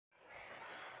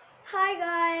Hi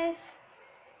guys,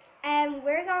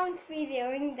 we're going to be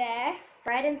doing the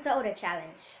bread and soda challenge.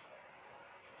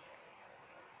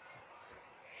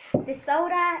 The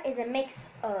soda is a mix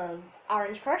of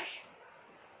Orange Crush,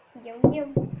 Yum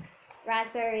Yum,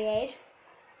 Raspberry Aid,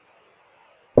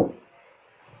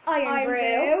 Iron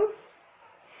Brew,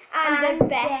 and the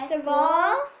best of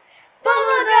all,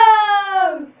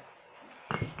 bubblegum!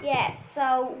 Yeah,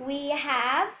 so we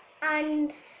have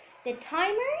and the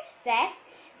timer set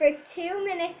for 2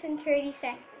 minutes and 30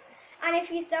 seconds. And if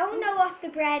you don't know what the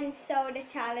bread and soda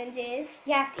challenge is,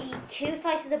 you have to eat 2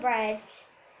 slices of bread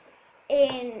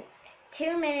in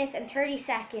 2 minutes and 30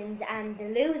 seconds, and the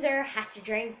loser has to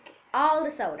drink all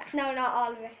the soda. no, not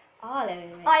all of it. All of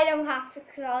it. I don't have to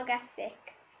because I'll get sick.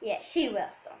 Yeah, she will,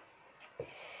 so.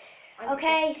 I'm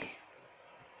Okay,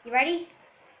 you ready?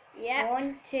 Yeah.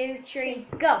 1, 2, 3,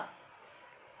 go.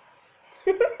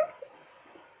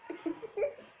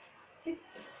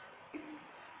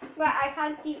 But I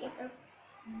can't eat it.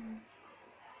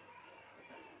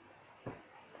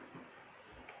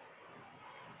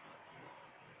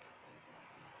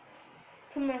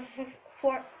 Come on,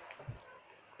 4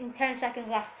 and 10 seconds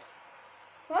left.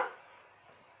 What?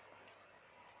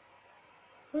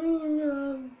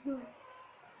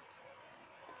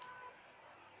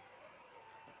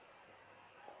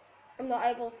 I'm not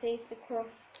able to taste the crust.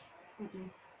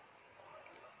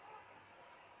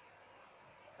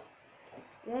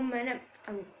 1 minute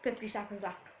and 50 seconds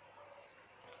left.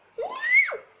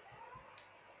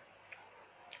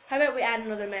 How about we add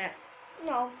another minute?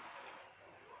 No.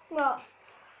 Well,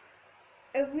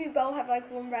 if we both have like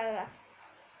 1 bread left.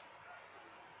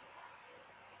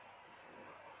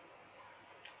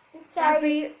 And for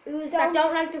Sorry. you that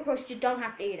don't like the crust, you don't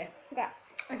have to eat it. Okay.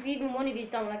 If even one of you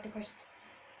don't like the crust,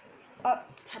 oh,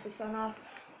 tap is gone off.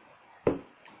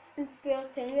 It's still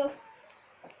tingle.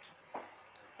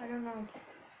 I don't know.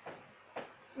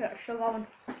 Yeah, it's still going.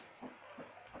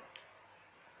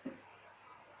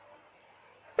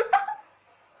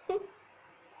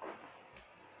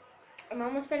 I'm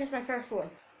almost finished my first one.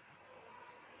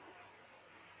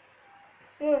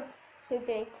 Too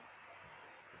big.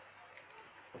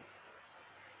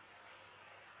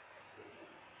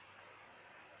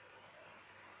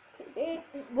 Too big.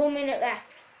 1 minute left.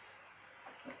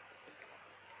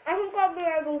 I think I'll be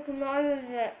able to manage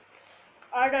it.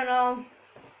 I don't know.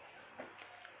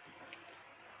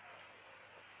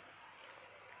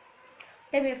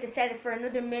 Then we have to set it for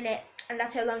another minute, and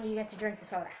that's how long you get to drink the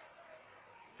soda.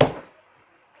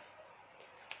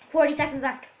 40 seconds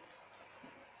left.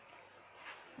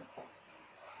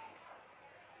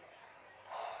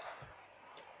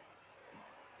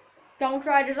 Don't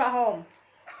try this at home.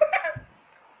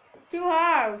 Too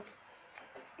hard.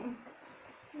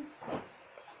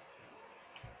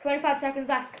 25 seconds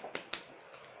left.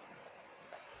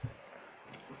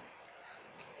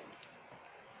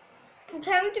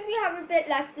 How much if you have a bit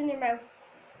left in your mouth?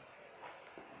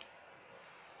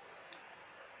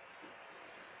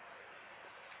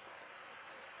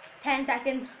 Ten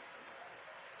seconds.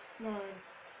 9,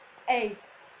 8,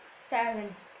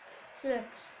 7, 6.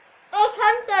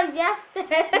 I can't digest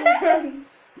it.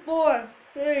 4,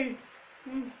 3.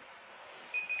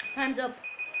 Time's up.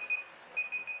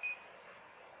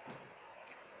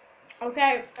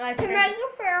 Okay, To make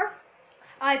it fair.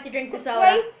 I have to drink the soda.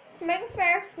 Wait, to make it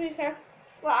fair,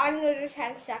 well, I'm another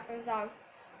 10 seconds on.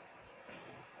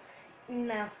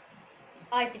 No.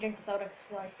 I have to drink the soda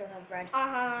so I still have bread.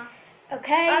 Uh-huh.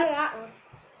 Okay. That one.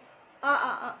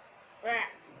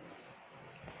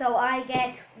 So I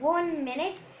get 1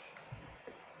 minute.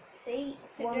 See?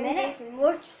 To 1 drink minute as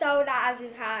much soda as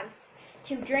you can.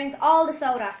 to drink all the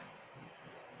soda.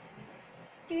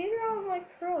 These are all my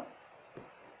crusts.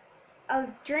 I'll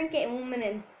drink it in 1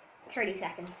 minute and 30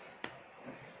 seconds.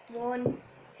 1,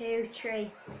 2,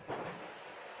 3.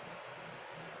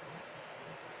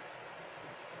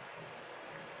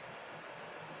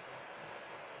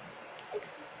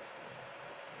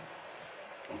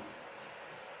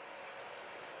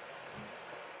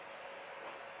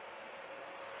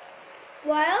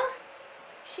 Well,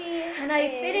 And I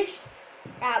finished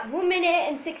at 1 minute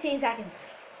and 16 seconds.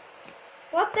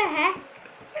 What the heck?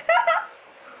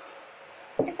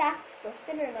 Is that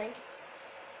disgusting or nice?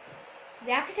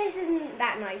 The aftertaste isn't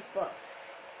that nice, but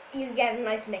you get a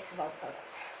nice mix of all the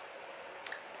sodas.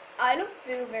 I love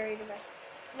blueberry the best.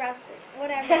 Raspberry,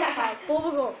 whatever it's called.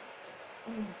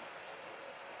 Bubblegum.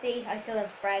 See, I still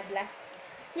have bread left.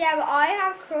 Yeah, but I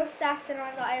have crust left and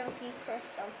I'm not able to eat crust,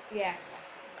 so. Yeah.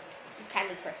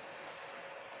 Candy crisp.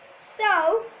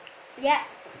 So, Yeah,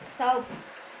 so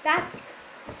that's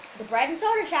the bread and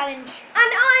soda challenge.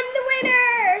 and I'm the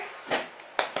winner!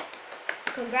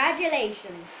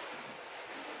 Congratulations.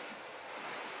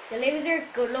 The loser,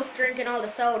 good luck drinking all the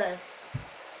sodas.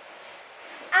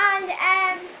 And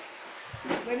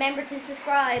Remember to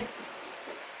subscribe.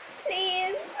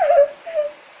 please.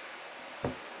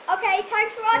 Okay,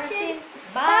 thanks for watching.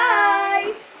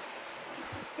 Bye.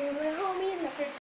 You're my homie, look at